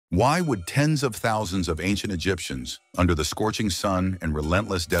Why would tens of thousands of ancient Egyptians, under the scorching sun and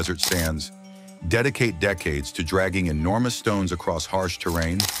relentless desert sands, dedicate decades to dragging enormous stones across harsh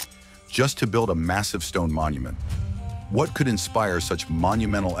terrain just to build a massive stone monument? What could inspire such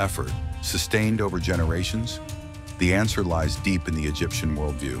monumental effort, sustained over generations? The answer lies deep in the Egyptian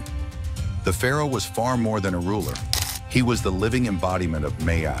worldview. The pharaoh was far more than a ruler. He was the living embodiment of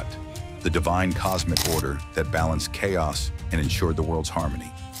Ma'at, the divine cosmic order that balanced chaos and ensured the world's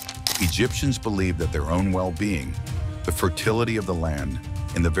harmony. Egyptians believed that their own well-being, the fertility of the land,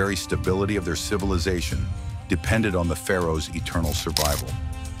 and the very stability of their civilization depended on the pharaoh's eternal survival.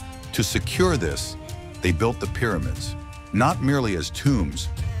 To secure this, they built the pyramids, not merely as tombs,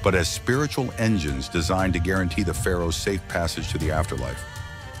 but as spiritual engines designed to guarantee the pharaoh's safe passage to the afterlife.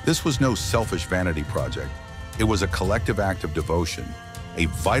 This was no selfish vanity project. It was a collective act of devotion, a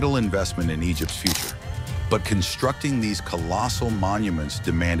vital investment in Egypt's future. But constructing these colossal monuments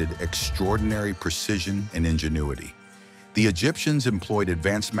demanded extraordinary precision and ingenuity. The Egyptians employed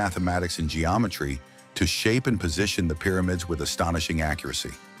advanced mathematics and geometry to shape and position the pyramids with astonishing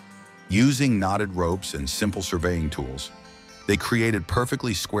accuracy. Using knotted ropes and simple surveying tools, they created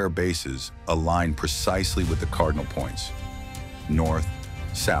perfectly square bases aligned precisely with the cardinal points: north,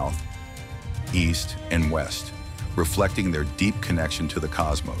 south, east, and west, reflecting their deep connection to the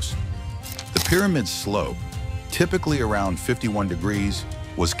cosmos. The pyramid's slope, typically around 51 degrees,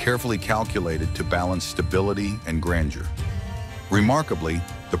 was carefully calculated to balance stability and grandeur. Remarkably,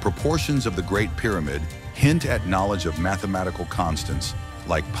 the proportions of the Great Pyramid hint at knowledge of mathematical constants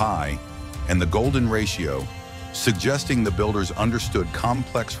like pi and the golden ratio, suggesting the builders understood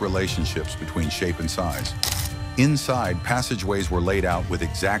complex relationships between shape and size. Inside, passageways were laid out with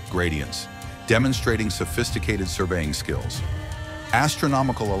exact gradients, demonstrating sophisticated surveying skills.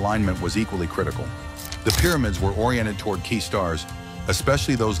 Astronomical alignment was equally critical. The pyramids were oriented toward key stars,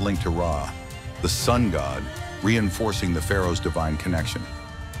 especially those linked to Ra, the sun god, reinforcing the pharaoh's divine connection.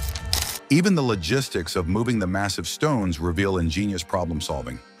 Even the logistics of moving the massive stones reveal ingenious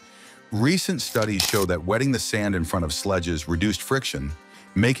problem-solving. Recent studies show that wetting the sand in front of sledges reduced friction,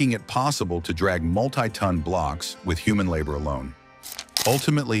 making it possible to drag multi-ton blocks with human labor alone.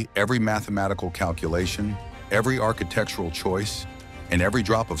 Ultimately, every mathematical calculation, every architectural choice, and every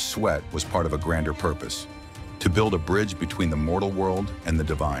drop of sweat was part of a grander purpose: to build a bridge between the mortal world and the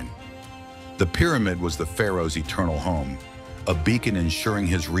divine. The pyramid was the pharaoh's eternal home, a beacon ensuring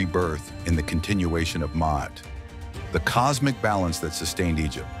his rebirth in the continuation of Ma'at, the cosmic balance that sustained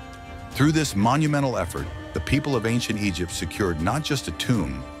Egypt. Through this monumental effort, the people of ancient Egypt secured not just a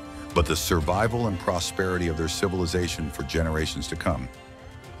tomb, but the survival and prosperity of their civilization for generations to come.